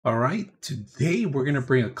All right, today we're going to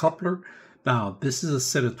bring a coupler. Now, this is a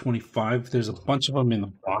set of 25. There's a bunch of them in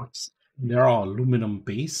the box. They're all aluminum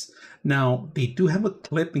base. Now, they do have a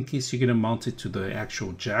clip in case you're going to mount it to the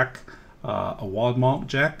actual jack, a wall mount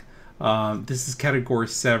jack. This is category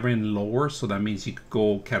 7 lower, so that means you could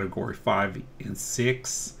go category 5 and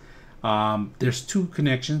 6. There's two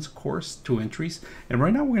connections, of course, two entries. And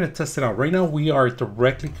right now we're going to test it out. Right now we are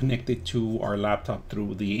directly connected to our laptop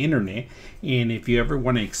through the internet. And if you ever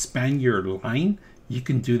want to expand your line, you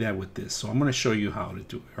can do that with this. So I'm going to show you how to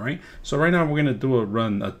do it. All right. So right now we're going to do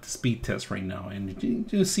a speed test right now. And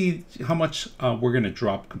you see how much we're going to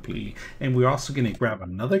drop completely. And we're also going to grab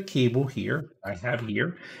another cable here, I have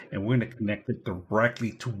here, and we're going to connect it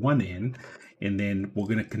directly to one end. And then we're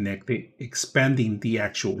going to connect it, expanding the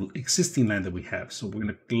actual existing line that we have. So we're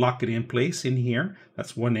going to lock it in place in here.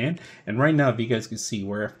 That's one end. And right now, if you guys can see,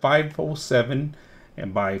 we're at 507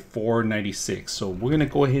 and by 496. So we're going to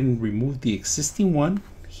go ahead and remove the existing one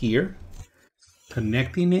here,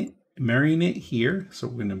 connecting it, marrying it here. So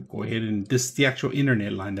we're going to go ahead and this is the actual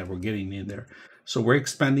internet line that we're getting in there. So we're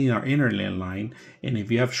expanding our internet line, and if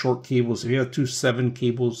you have short cables, if you have two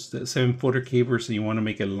 7-footer cables, and you want to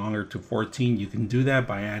make it longer to 14, you can do that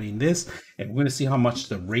by adding this. And we're going to see how much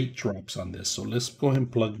the rate drops on this. So let's go ahead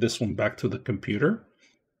and plug this one back to the computer,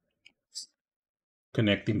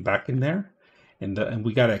 connecting back in there, and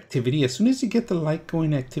we got activity. As soon as you get the light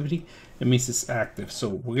going activity, it means it's active. So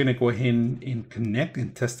we're going to go ahead and connect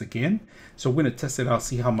and test again. So we're going to test it out,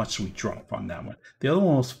 see how much we drop on that one. The other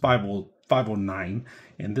one was 509,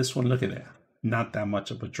 and this one, look at that, not that much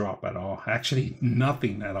of a drop at all, actually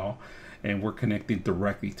nothing at all. And we're connecting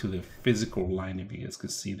directly to the physical line, if you guys can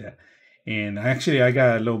see that. And actually I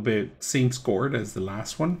got a little bit same scored as the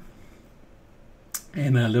last one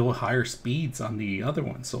and a little higher speeds on the other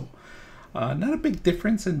one. So not a big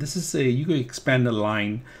difference. And this is you could expand the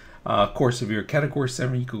line. Of course, if you're a category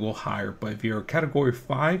 7, you could go higher, but if you're a category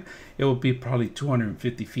 5, it will be probably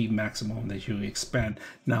 250 feet maximum that you expand.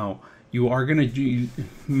 Now, you are going to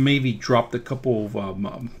maybe drop a couple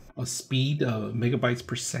of speed megabytes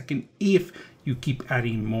per second if you keep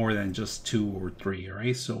adding more than just 2 or 3. All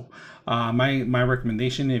right, so my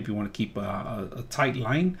recommendation, if you want to keep a tight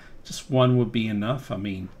line, just one would be enough. I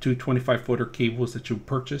mean, two 25-footer cables that you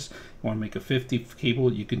purchase, you want to make a 50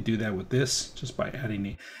 cable, you can do that with this just by adding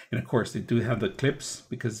it. And of course, they do have the clips,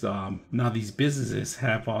 because now these businesses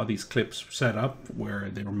have all these clips set up where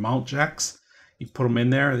they're mount jacks. You put them in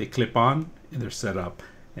there, they clip on, and they're set up,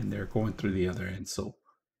 and they're going through the other end. So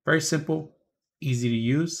very simple, easy to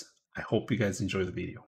use. I hope you guys enjoy the video.